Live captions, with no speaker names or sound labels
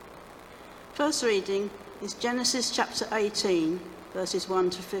First reading is Genesis chapter 18, verses 1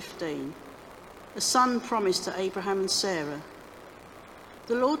 to 15. A son promised to Abraham and Sarah.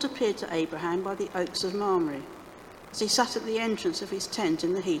 The Lord appeared to Abraham by the oaks of Mamre, as he sat at the entrance of his tent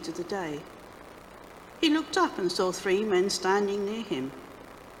in the heat of the day. He looked up and saw 3 men standing near him.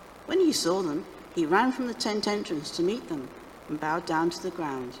 When he saw them, he ran from the tent entrance to meet them and bowed down to the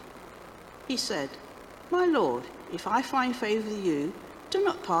ground. He said, "My Lord, if I find favour with you, do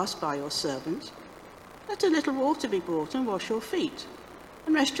not pass by your servant. Let a little water be brought and wash your feet,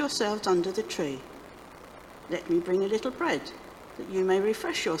 and rest yourselves under the tree. Let me bring a little bread, that you may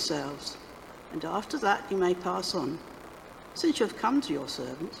refresh yourselves, and after that you may pass on, since you have come to your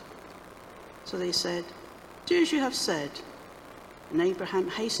servant." So they said, "Do as you have said." And Abraham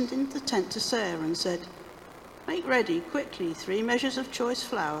hastened into the tent to Sarah and said, "Make ready quickly 3 measures of choice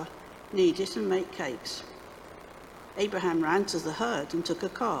flour, knead it and make cakes." Abraham ran to the herd and took a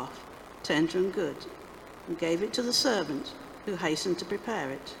calf, tender and good, and gave it to the servant, who hastened to prepare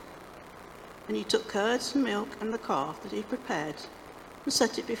it. And he took curds and milk and the calf that he prepared and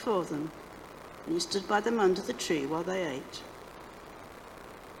set it before them, and he stood by them under the tree while they ate.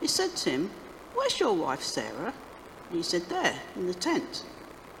 He said to him, "Where's your wife Sarah?" And he said, "There, in the tent."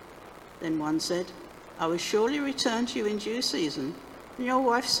 Then one said, "I will surely return to you in due season, and your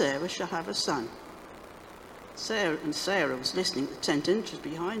wife Sarah shall have a son." Sarah was listening at the tent entrance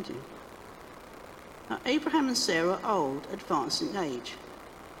behind him. Now Abraham and Sarah were old, advanced in age.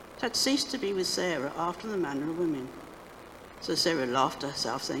 It had ceased to be with Sarah after the manner of women. So Sarah laughed to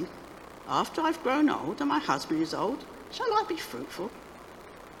herself, saying, "After I've grown old and my husband is old, shall I be fruitful?"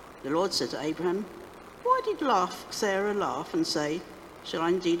 The Lord said to Abraham, "Why did Sarah laugh and say, 'Shall I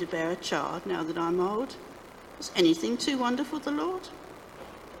indeed bear a child now that I'm old?' Is anything too wonderful for the Lord?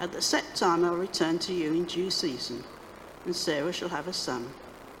 At the set time I'll return to you in due season, and Sarah shall have a son."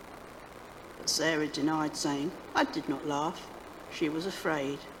 But Sarah denied, saying, "I did not laugh." She was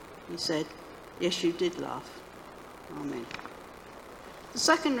afraid. He said, "Yes, you did laugh." Amen. The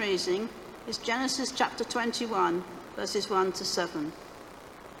second reading is Genesis chapter 21, verses 1 to 7.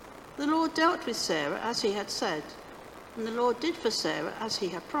 The Lord dealt with Sarah as he had said, and the Lord did for Sarah as he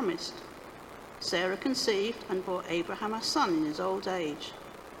had promised. Sarah conceived and bore Abraham a son in his old age,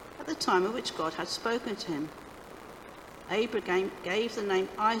 at the time at which God had spoken to him. Abraham gave the name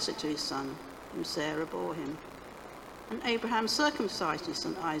Isaac to his son, whom Sarah bore him. And Abraham circumcised his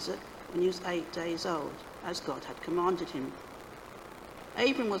son Isaac when he was 8 days old, as God had commanded him.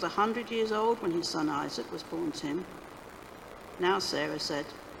 Abram was 100 years old when his son Isaac was born to him. Now Sarah said,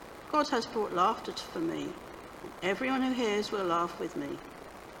 "God has brought laughter for me, and everyone who hears will laugh with me."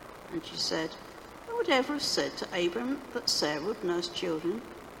 And she said, "Who would ever have said to Abram that Sarah would nurse children?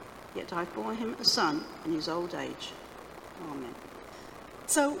 Yet I bore him a son in his old age." Amen.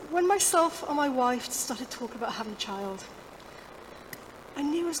 So when myself and my wife started talking about having a child, I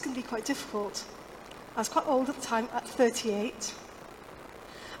knew it was going to be quite difficult. I was quite old at the time, at 38.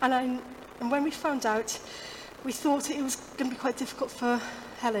 And when we found out, we thought it was going to be quite difficult for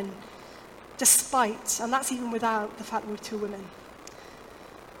Helen, despite, and that's even without the fact we were 2 women.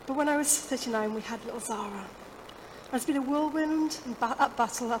 But when I was 39, we had little Zara. And it's been a whirlwind and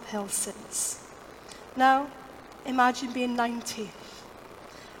battle uphill since. Now, imagine being 90.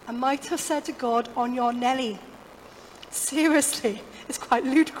 I might have said to God, "On your Nelly." Seriously, it's quite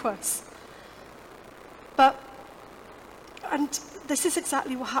ludicrous. And this is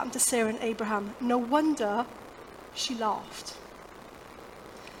exactly what happened to Sarah and Abraham. No wonder she laughed.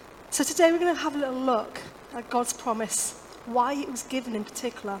 So today we're going to have a little look at God's promise, why it was given in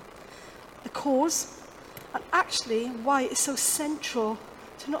particular, the cause, and actually why it is so central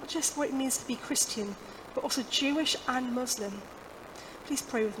to not just what it means to be Christian, but also Jewish and Muslim. Please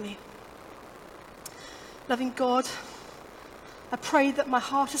pray with me. Loving God, I pray that my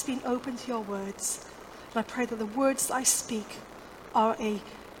heart has been open to your words, and I pray that the words that I speak are a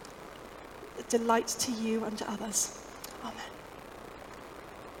delight to you and to others. Amen.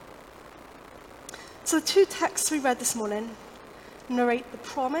 So the 2 texts we read this morning narrate the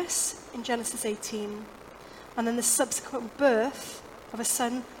promise in Genesis 18, and then the subsequent birth of a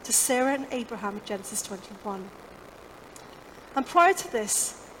son to Sarah and Abraham in Genesis 21. And prior to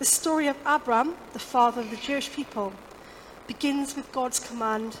this, the story of Abram, the father of the Jewish people, begins with God's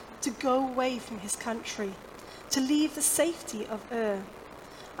command to go away from his country, to leave the safety of Ur,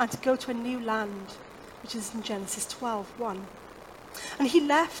 and to go to a new land, which is in Genesis 12:1. And he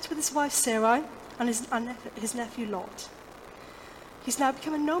left with his wife Sarai and his nephew Lot. He's now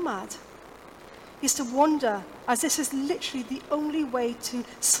become a nomad. He's to wander, as this is literally the only way to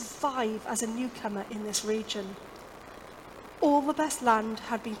survive as a newcomer in this region. All the best land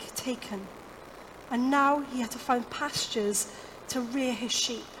had been taken, And now he had to find pastures to rear his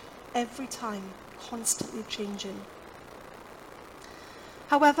sheep every time, constantly changing.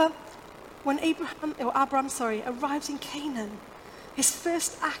 However, when Abraham arrived in Canaan, his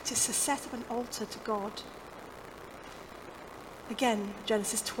first act is to set up an altar to God. Again,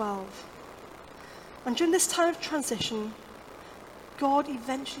 Genesis 12. And during this time of transition, God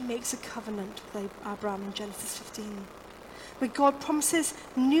eventually makes a covenant with Abraham in Genesis 15, where God promises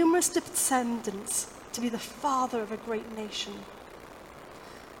numerous descendants to be the father of a great nation.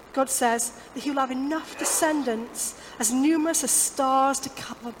 God says that he will have enough descendants as numerous as stars to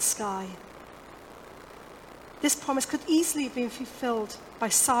cover the sky. This promise could easily have been fulfilled by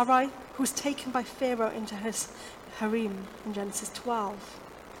Sarai, who was taken by Pharaoh into his harem in Genesis 12,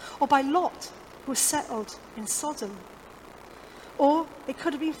 or by Lot, who was settled in Sodom. Or it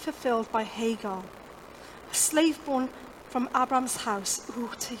could have been fulfilled by Hagar, a slave born from Abraham's house, who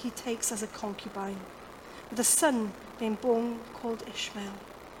he takes as a concubine, with a son being born called Ishmael.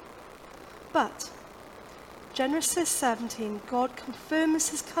 But Genesis 17, God confirms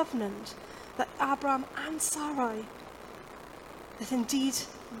his covenant that Abraham and Sarai, that indeed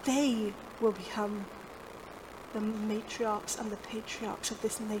they will become the matriarchs and the patriarchs of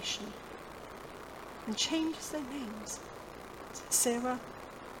this nation, and changes their names. Sarah,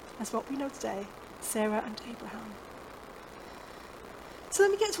 as what we know today, Sarah and Abraham. So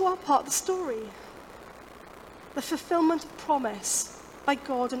let me get to our part of the story. The fulfillment of promise by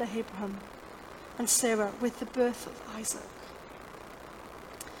God and Abraham and Sarah with the birth of Isaac.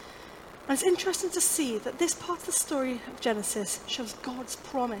 And it's interesting to see that this part of the story of Genesis shows God's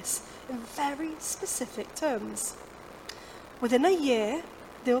promise in very specific terms. Within a year,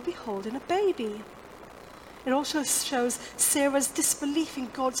 they will be holding a baby. It also shows Sarah's disbelief in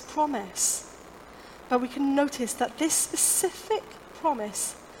God's promise. But we can notice that this specific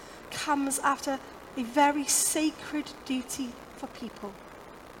promise comes after a very sacred duty for people.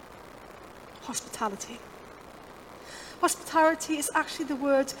 Hospitality. Hospitality is actually the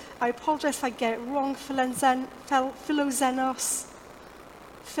word, I apologize if I get it wrong, philoxenos.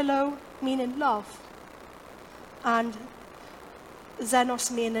 Philo meaning love, and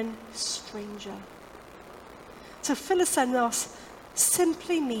xenos meaning stranger. So philoxenos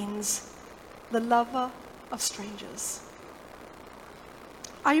simply means the lover of strangers.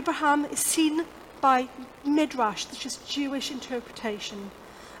 Abraham is seen by Midrash, which is Jewish interpretation,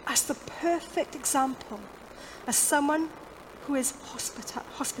 as the perfect example, as someone who is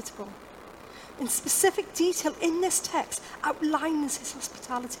hospitable. In specific detail in this text outlines his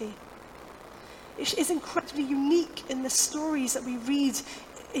hospitality. It is incredibly unique in the stories that we read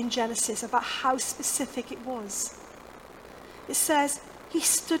in Genesis about how specific it was. It says he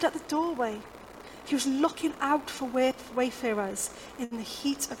stood at the doorway. He was looking out for wayfarers in the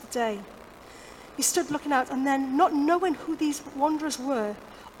heat of the day. He stood looking out, and then, not knowing who these wanderers were,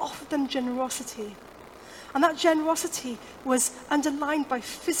 offered them generosity. And that generosity was underlined by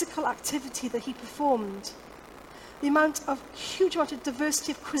physical activity that he performed. The huge amount of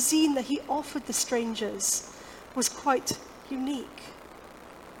diversity of cuisine that he offered the strangers was quite unique.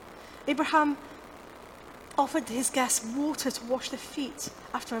 Abraham offered his guests water to wash their feet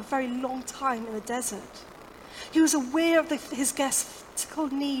after a very long time in the desert. He was aware of his guests' physical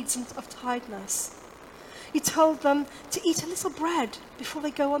needs and of tiredness. He told them to eat a little bread before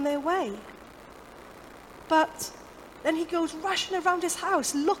they go on their way. But then he goes rushing around his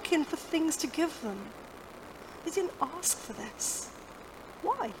house looking for things to give them. They didn't ask for this.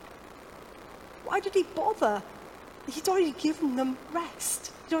 Why? Why did he bother? He'd already given them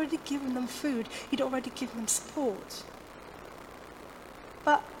rest. He'd already given them food. He'd already given them support.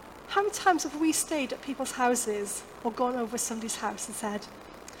 But how many times have we stayed at people's houses or gone over somebody's house and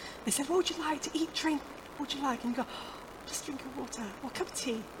they said, what would you like to eat, drink? What would you like? And you go, just drink of water or a cup of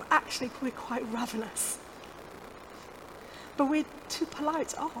tea. But actually, we're quite ravenous. But we're too polite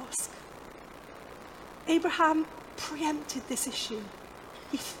to ask. Abraham preempted this issue.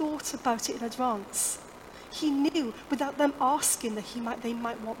 He thought about it in advance. He knew without them asking that they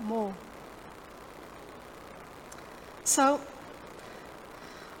might want more. So,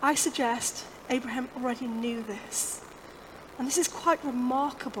 I suggest Abraham already knew this. And this is quite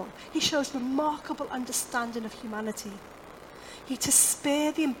remarkable. He shows remarkable understanding of humanity. To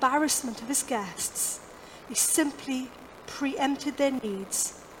spare the embarrassment of his guests, he simply preempted their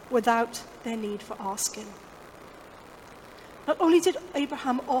needs without their need for asking. Not only did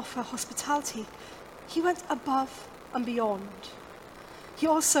Abraham offer hospitality, he went above and beyond. He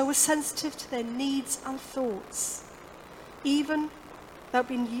also was sensitive to their needs and thoughts. Even though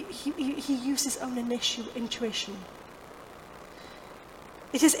he used his own intuition.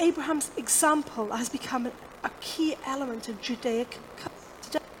 It is Abraham's example that has become a key element of Judaic culture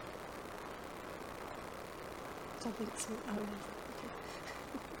today.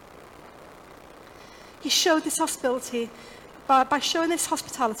 He showed this hospitality. By showing this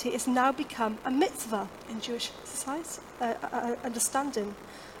hospitality, it's now become a mitzvah in Jewish society, understanding,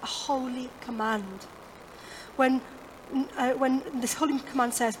 a holy command. When this holy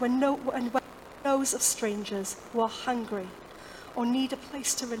command says, when knows of strangers who are hungry or need a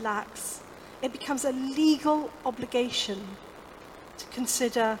place to relax, it becomes a legal obligation to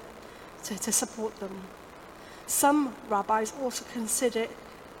consider to support them. Some rabbis also consider it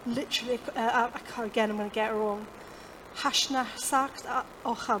literally, again I'm going to get it wrong, Hashnasakt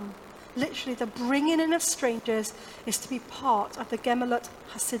Ocham. Literally, the bringing in of strangers is to be part of the Gemilut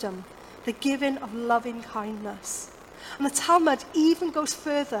Hasidim, the giving of loving kindness. And the Talmud even goes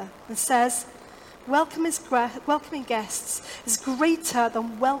further and says, welcoming guests is greater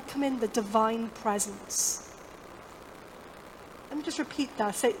than welcoming the divine presence. Let me just repeat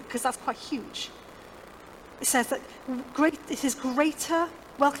that, because that's quite huge. It says that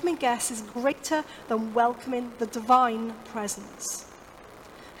welcoming guests is greater than welcoming the divine presence.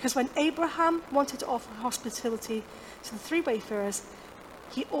 Because when Abraham wanted to offer hospitality to the three wayfarers,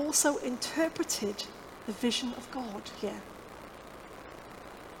 he also interpreted the vision of God here.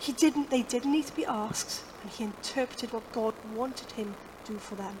 They didn't need to be asked, and he interpreted what God wanted him to do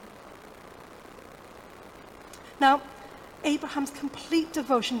for them. Now, Abraham's complete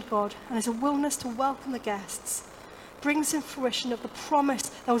devotion to God and his willingness to welcome the guests brings in fruition of the promise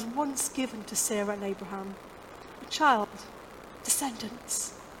that was once given to Sarah and Abraham. A child,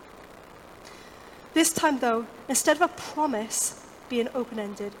 descendants. This time, though, instead of a promise being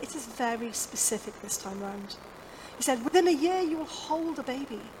open-ended, it is very specific this time around. He said, within a year you will hold a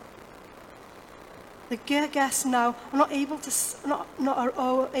baby. The guests now are not able to,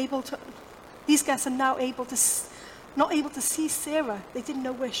 these guests are now not able to see Sarah. They didn't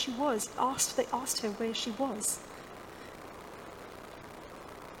know where she was. They asked her where she was.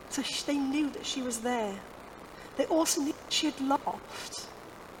 So they knew that she was there. They also knew that she had laughed.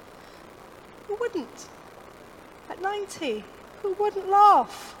 Who wouldn't? At 90, who wouldn't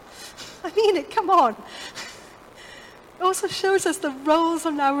laugh? I mean it, come on. It also shows us the roles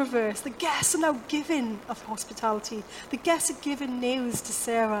are now reversed. The guests are now giving of hospitality. The guests are giving news to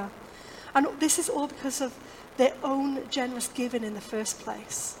Sarah. And this is all because of their own generous giving in the first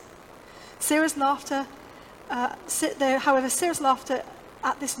place. Sarah's laughter, however, Sarah's laughter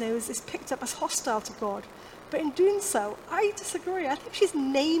at this news is picked up as hostile to God. But in doing so, I disagree. I think she's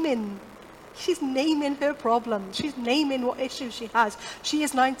naming her problems. She's naming what issues she has. She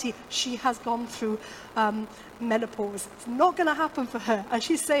is 90. She has gone through menopause. It's not going to happen for her. And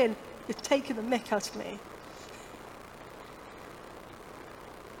she's saying, you're taking the mick out of me.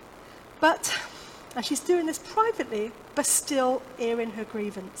 And she's doing this privately, but still airing her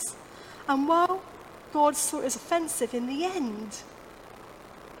grievance. And while God saw it as offensive in the end,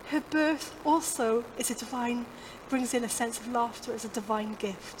 her birth also brings in a sense of laughter as a divine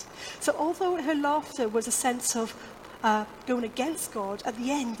gift. So although her laughter was a sense of going against God, at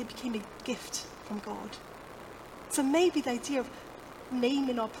the end it became a gift from God. So maybe the idea of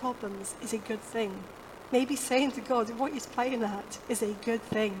naming our problems is a good thing. Maybe saying to God, what you're playing at is a good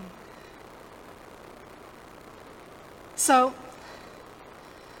thing. So,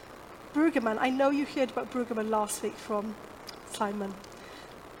 Brueggemann, I know you heard about Brueggemann last week from Simon.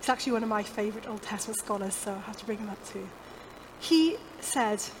 He's actually one of my favourite Old Testament scholars, so I have to bring him up too. He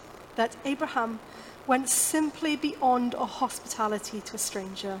said that Abraham went simply beyond a hospitality to a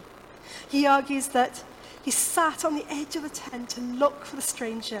stranger. He argues that he sat on the edge of the tent to look for the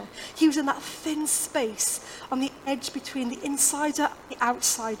stranger. He was in that thin space on the edge between the insider and the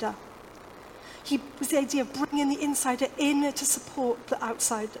outsider. He was the idea of bringing the insider in to support the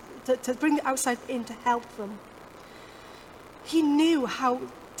outsider, to bring the outsider in to help them. He knew how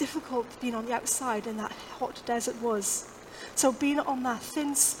difficult being on the outside in that hot desert was. So being on that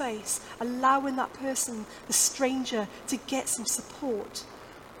thin space, allowing that person, the stranger, to get some support,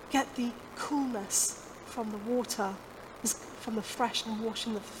 get the coolness from the water, from the fresh and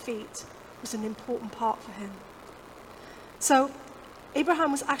washing of the feet, was an important part for him. So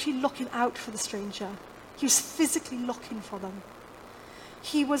Abraham was actually looking out for the stranger. He was physically looking for them.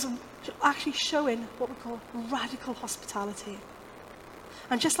 He was actually showing what we call radical hospitality.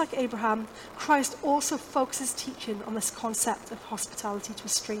 And just like Abraham, Christ also focuses teaching on this concept of hospitality to a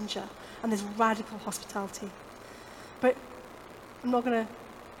stranger and this radical hospitality. But I'm not going to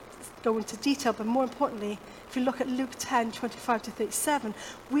go into detail, but more importantly, if you look at Luke 10, 25 to 37,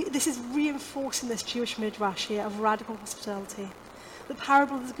 this is reinforcing this Jewish midrash here of radical hospitality. The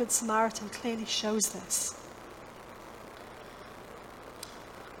parable of the Good Samaritan clearly shows this.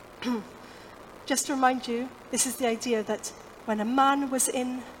 Just to remind you, this is the idea that when a man was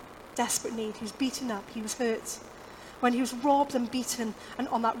in desperate need, he was beaten up, he was hurt, when he was robbed and beaten and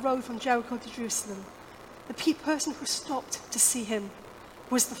on that road from Jericho to Jerusalem, the person who stopped to see him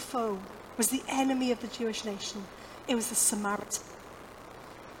was the foe, was the enemy of the Jewish nation. It was the Samaritan.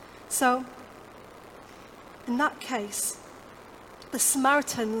 So, in that case, the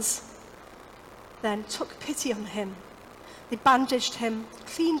Samaritans then took pity on him. They bandaged him,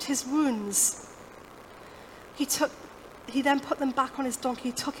 cleaned his wounds. He then put them back on his donkey.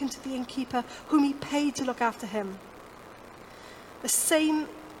 He took him to the innkeeper, whom he paid to look after him. The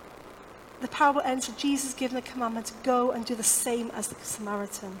parable ends with Jesus giving the commandment to go and do the same as the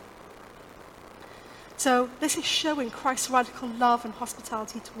Samaritan. So this is showing Christ's radical love and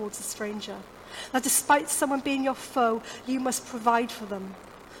hospitality towards the stranger. That despite someone being your foe, you must provide for them.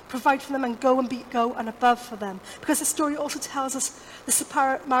 Provide for them and go and above for them. Because the story also tells us the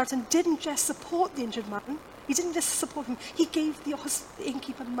Samaritan didn't just support the injured man. He didn't just support him. He gave the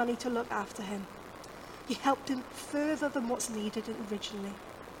innkeeper money to look after him. He helped him further than what's needed originally.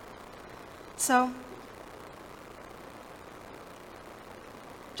 So,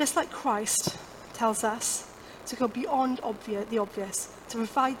 just like Christ tells us to go beyond the obvious, to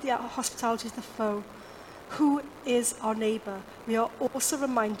provide the hospitality to the foe, who is our neighbour, we are also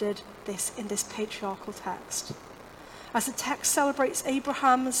reminded this in this patriarchal text. As the text celebrates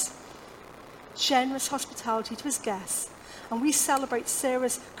Abraham's generous hospitality to his guests, and we celebrate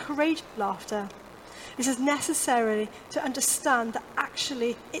Sarah's courageous laughter, it is necessary to understand that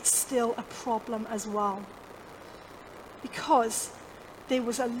actually it's still a problem as well. Because there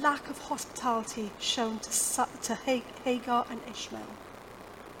was a lack of hospitality shown to Hagar and Ishmael.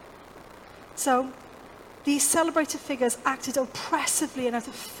 So, these celebrated figures acted oppressively and out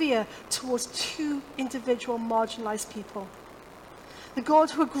of fear towards two individual marginalized people. The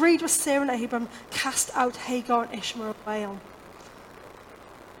God who agreed with Sarah and Abram cast out Hagar and Ishmael away.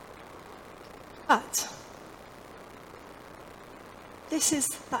 But this is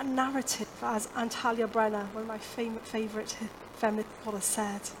that narrative, as Antalia Brenner, one of my favourite feminist scholars,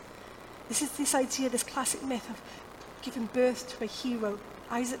 said. This is this idea, this classic myth of giving birth to a hero.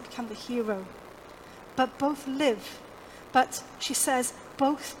 Isaac became the hero. But both live. But she says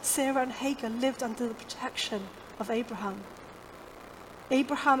both Sarah and Hagar lived under the protection of Abraham.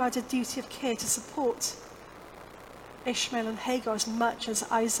 Abraham had a duty of care to support Ishmael and Hagar as much as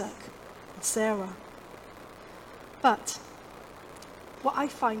Isaac and Sarah. But what I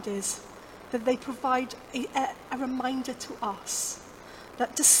find is that they provide a reminder to us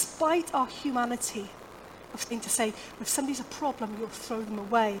that despite our humanity of saying to say, if somebody's a problem, you'll throw them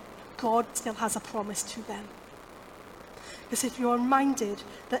away, God still has a promise to them. Because if you're reminded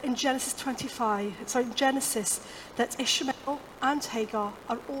that in Genesis, that Ishmael and Hagar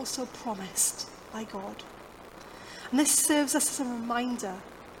are also promised by God. And this serves us as a reminder,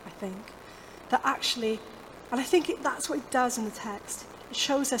 I think, that actually, and I think that's what it does in the text. It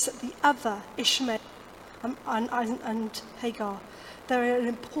shows us that the other, Ishmael and Hagar, they're an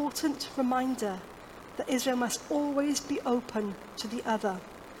important reminder that Israel must always be open to the other,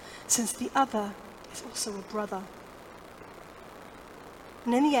 since the other is also a brother.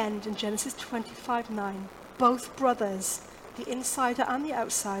 And in the end, in Genesis 25:9, both brothers, the insider and the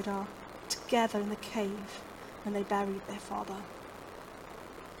outsider, are together in the cave when they buried their father.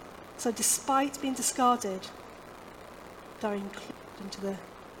 So despite being discarded, they're included into the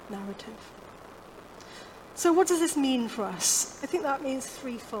narrative. So what does this mean for us? I think that means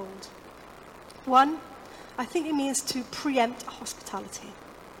threefold. One, I think it means to preempt hospitality.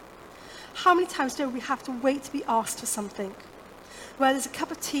 How many times do we have to wait to be asked for something? Whether it's a cup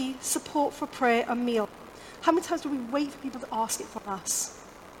of tea, support for prayer, a meal. How many times do we wait for people to ask it from us?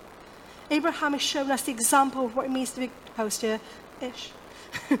 Abraham has shown us the example of what it means to be a host here-ish.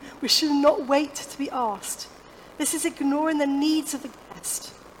 We should not wait to be asked. This is ignoring the needs of the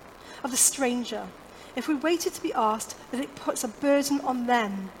guest, of the stranger. If we waited to be asked, then it puts a burden on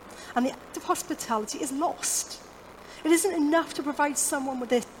them, and the act of hospitality is lost. It isn't enough to provide someone with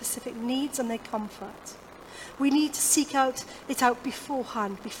their specific needs and their comfort. We need to seek it out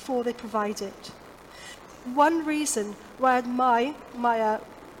beforehand, before they provide it. One reason why I admire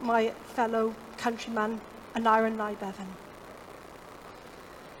my fellow countryman, Aneurin Bevan.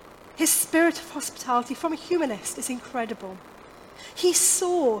 His spirit of hospitality from a humanist is incredible. He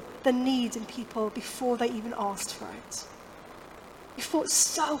saw the need in people before they even asked for it. He fought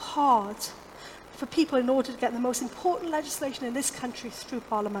so hard for people in order to get the most important legislation in this country through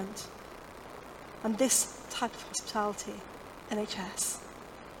Parliament. And this type of hospitality NHS.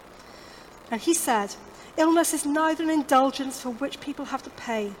 And he said, illness is neither an indulgence for which people have to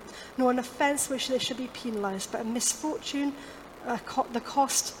pay, nor an offence which they should be penalised, but a misfortune, the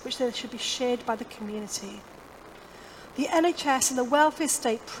cost which they should be shared by the community. The NHS and the welfare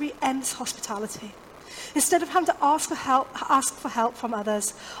state preempts hospitality. Instead of having to ask for help from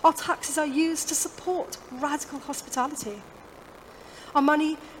others, our taxes are used to support radical hospitality. Our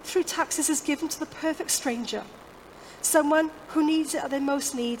money through taxes is given to the perfect stranger, someone who needs it at their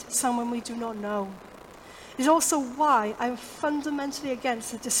most need, someone we do not know. It is also why I am fundamentally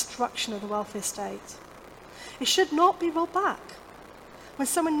against the destruction of the welfare state. It should not be rolled back. When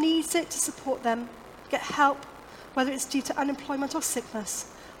someone needs it to support them, get help, whether it's due to unemployment or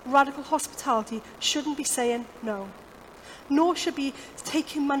sickness, radical hospitality shouldn't be saying no. Nor should be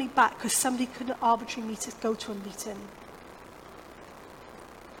taking money back because somebody couldn't arbitrarily go to a meeting.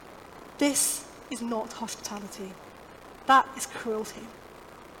 This is not hospitality. That is cruelty.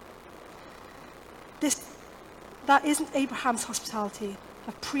 That isn't Abraham's hospitality,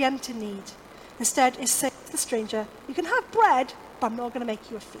 of preemptive need. Instead, it's saying to the stranger, you can have bread, but I'm not going to make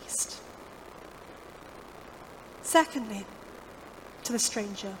you a feast. Secondly, to the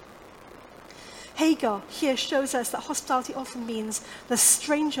stranger. Hagar here shows us that hospitality often means the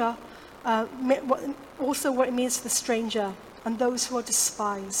stranger, also what it means to the stranger and those who are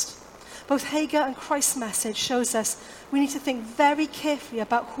despised. Both Hagar and Christ's message shows us we need to think very carefully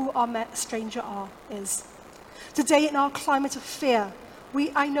about who our stranger is. Today, in our climate of fear,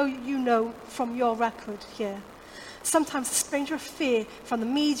 I know you know from your record here, sometimes the stranger of fear from the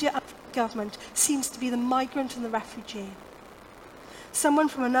media and government seems to be the migrant and the refugee. Someone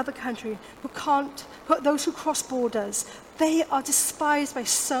from another country those who cross borders, they are despised by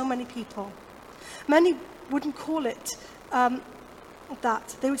so many people. Many wouldn't call it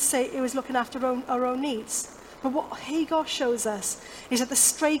that. They would say it was looking after our own needs. But what Hagar shows us is that the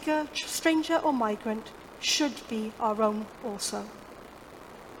stranger or migrant should be our own also.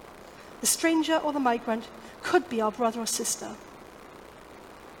 The stranger or the migrant could be our brother or sister.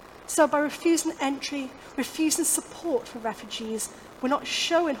 So by refusing entry, refusing support for refugees, we're not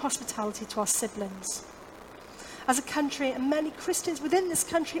showing hospitality to our siblings. As a country, and many Christians within this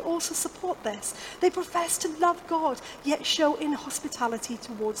country also support this, they profess to love God, yet show inhospitality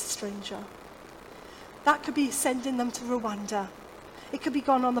towards the stranger. That could be sending them to Rwanda. It could be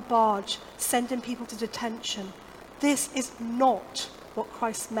gone on the barge, sending people to detention. This is not what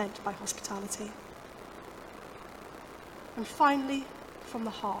Christ meant by hospitality. And finally, from the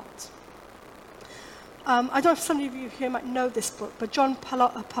heart. I don't know if some of you here might know this book, but John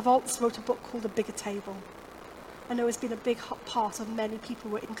Pavlov wrote a book called The Bigger Table. I know it's been a big part of many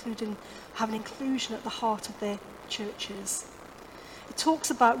people having inclusion at the heart of their churches. It talks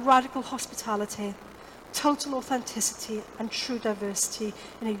about radical hospitality, total authenticity, and true diversity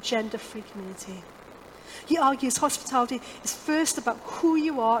in a gender-free community. He argues hospitality is first about who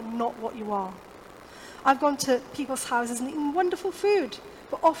you are, not what you are. I've gone to people's houses and eaten wonderful food,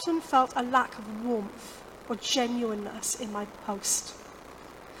 but often felt a lack of warmth or genuineness in my host.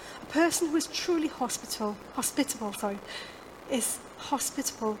 A person who is truly hospitable, is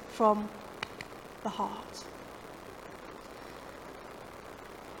hospitable from the heart.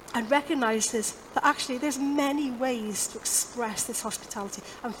 And recognises that actually there's many ways to express this hospitality,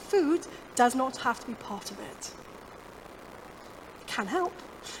 and food does not have to be part of it. It can help,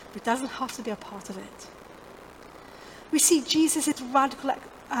 but it doesn't have to be a part of it. We see Jesus' radical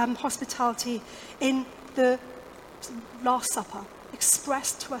hospitality in the Last Supper,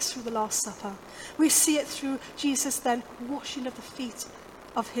 expressed to us through the Last Supper. We see it through Jesus then washing of the feet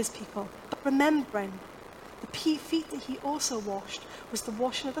of his people. But remembering, the feet that he also washed was the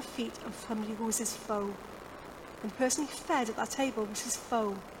washing of the feet of somebody who was his foe. And the person he fed at that table was his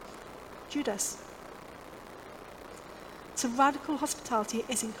foe, Judas. So radical hospitality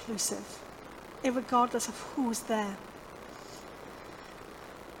is inclusive, irregardless of who's there.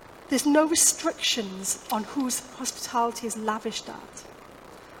 There's no restrictions on whose hospitality is lavished at.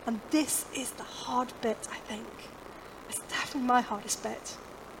 And this is the hard bit, I think. It's definitely my hardest bit.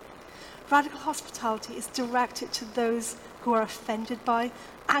 Radical hospitality is directed to those who are offended by,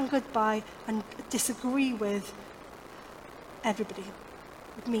 angered by, and disagree with everybody,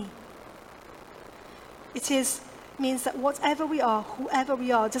 with me. It means that whatever we are, whoever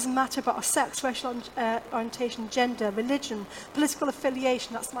we are, doesn't matter about our sex, racial orientation, gender, religion, political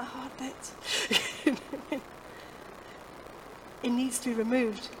affiliation. That's my hard bit. It needs to be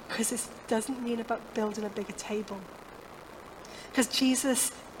removed because it doesn't mean about building a bigger table. Because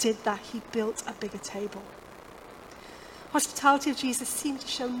Jesus did that. He built a bigger table. Hospitality of Jesus seemed to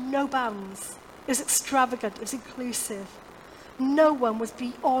show no bounds. It was extravagant. It was inclusive. No one was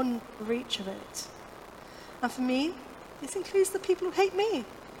beyond the reach of it. And for me, this includes the people who hate me.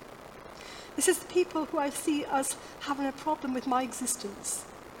 This is the people who I see as having a problem with my existence.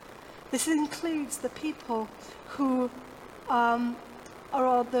 This includes the people who are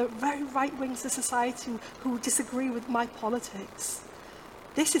the very right wings of society who disagree with my politics.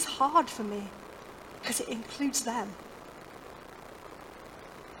 This is hard for me because it includes them.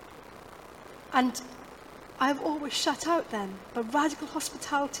 And I've always shut out them, but radical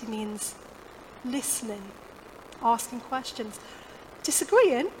hospitality means listening, asking questions,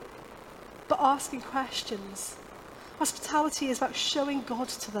 disagreeing, but asking questions. Hospitality is about showing God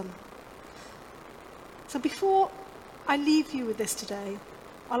to them. So before I leave you with this today,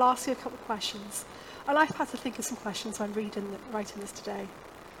 I'll ask you a couple of questions. And I've had to think of some questions when writing this today.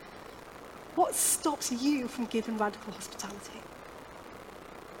 What stops you from giving radical hospitality?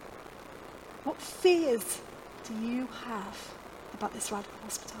 What fears do you have about this radical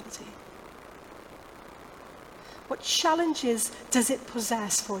hospitality? What challenges does it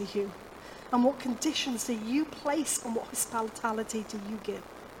possess for you? And what conditions do you place on what hospitality do you give?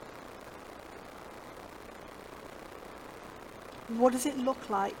 What does it look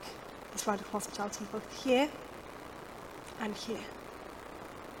like, this radical hospitality, both here and here?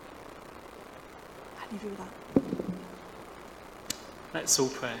 I'll leave you with that. Let's all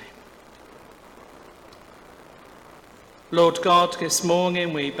pray. Lord God, this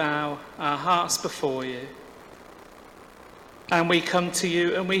morning we bow our hearts before you. And we come to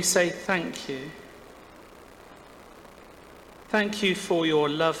you and we say thank you. Thank you for your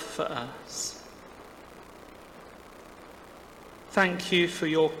love for us. Thank you for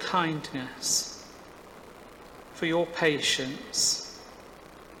your kindness, for your patience,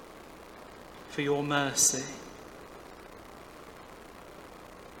 for your mercy.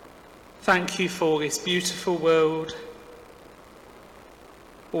 Thank you for this beautiful world,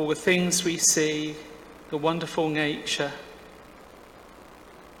 all the things we see, the wonderful nature,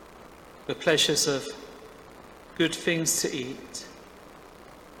 the pleasures of good things to eat.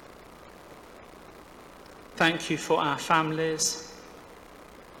 Thank you for our families,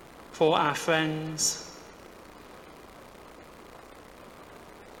 for our friends.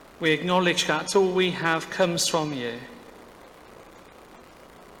 We acknowledge that all we have comes from you.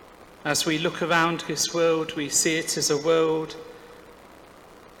 As we look around this world, we see it as a world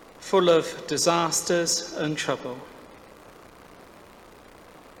full of disasters and trouble.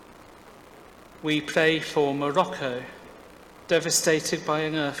 We pray for Morocco, devastated by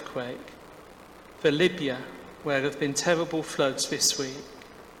an earthquake, for Libya, where there have been terrible floods this week.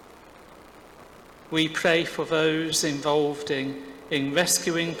 We pray for those involved in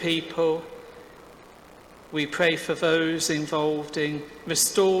rescuing people. We pray for those involved in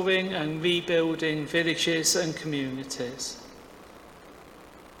restoring and rebuilding villages and communities.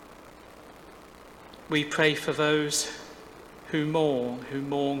 We pray for those who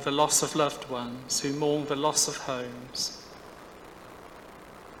mourn the loss of loved ones, who mourn the loss of homes.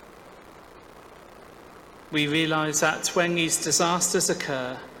 We realise that when these disasters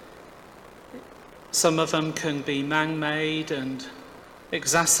occur, some of them can be man-made and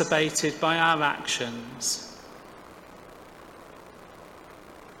exacerbated by our actions.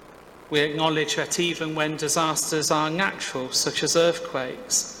 We acknowledge that even when disasters are natural, such as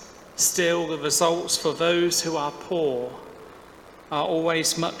earthquakes, still the results for those who are poor are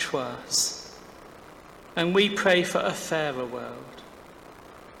always much worse. And we pray for a fairer world.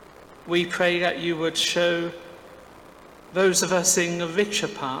 We pray that you would show those of us in the richer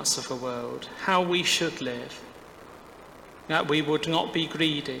parts of the world how we should live, that we would not be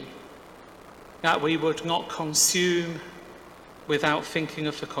greedy, that we would not consume without thinking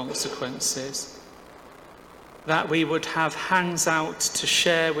of the consequences, that we would have hands out to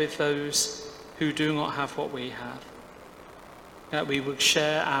share with those who do not have what we have, that we would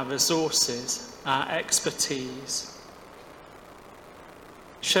share our resources, our expertise.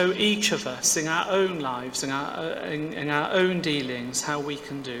 Show each of us in our own lives, in our own dealings, how we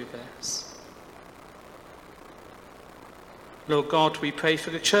can do this. Lord God, we pray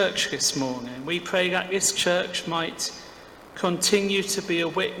for the church this morning. We pray that this church might continue to be a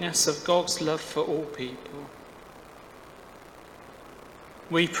witness of God's love for all people.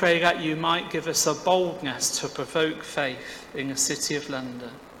 We pray that you might give us a boldness to provoke faith in the City of London,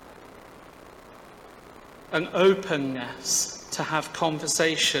 an openness to have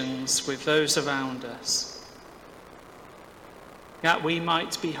conversations with those around us, that we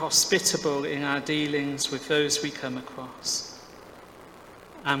might be hospitable in our dealings with those we come across,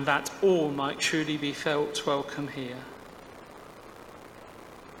 and that all might truly be felt welcome here.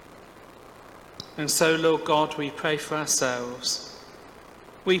 And so, Lord God, we pray for ourselves.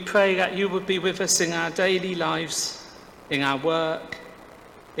 We pray that you would be with us in our daily lives, in our work,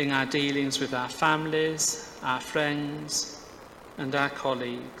 in our dealings with our families, our friends, and our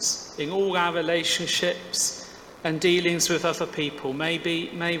colleagues, in all our relationships and dealings with other people. May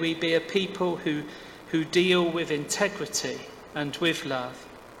we be a people who deal with integrity and with love.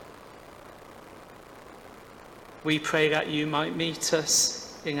 We pray that you might meet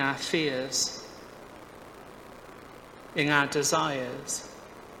us in our fears, in our desires,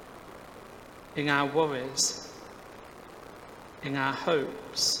 in our worries, in our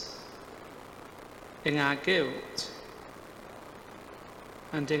hopes, in our guilt,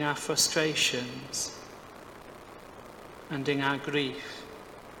 and in our frustrations, and in our grief.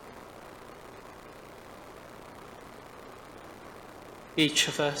 Each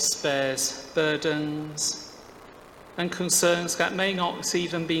of us bears burdens and concerns that may not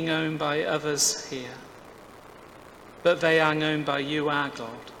even be known by others here, but they are known by you, our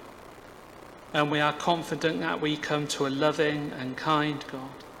God. And we are confident that we come to a loving and kind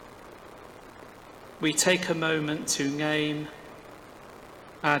God. We take a moment to name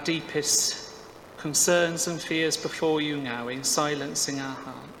our deepest concerns and fears before you now, in silencing our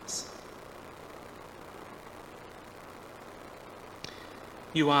hearts.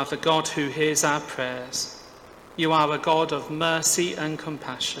 You are the God who hears our prayers. You are a God of mercy and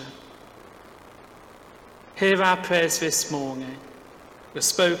compassion. Hear our prayers this morning, the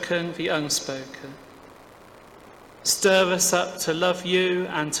spoken, the unspoken. Stir us up to love you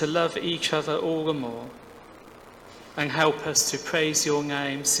and to love each other all the more, and help us to praise your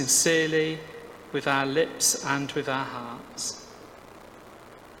name sincerely with our lips and with our hearts.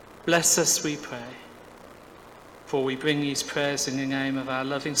 Bless us, we pray, for we bring these prayers in the name of our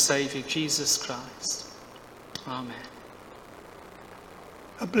loving Saviour, Jesus Christ. Amen.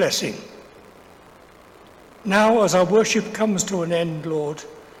 A blessing. Now, as our worship comes to an end, Lord,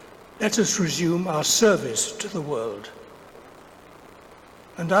 let us resume our service to the world.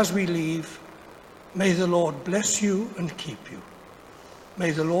 And as we leave, may the Lord bless you and keep you. May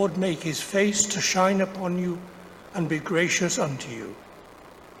the Lord make his face to shine upon you and be gracious unto you.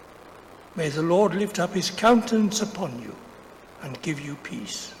 May the Lord lift up his countenance upon you and give you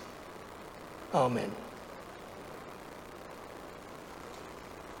peace. Amen.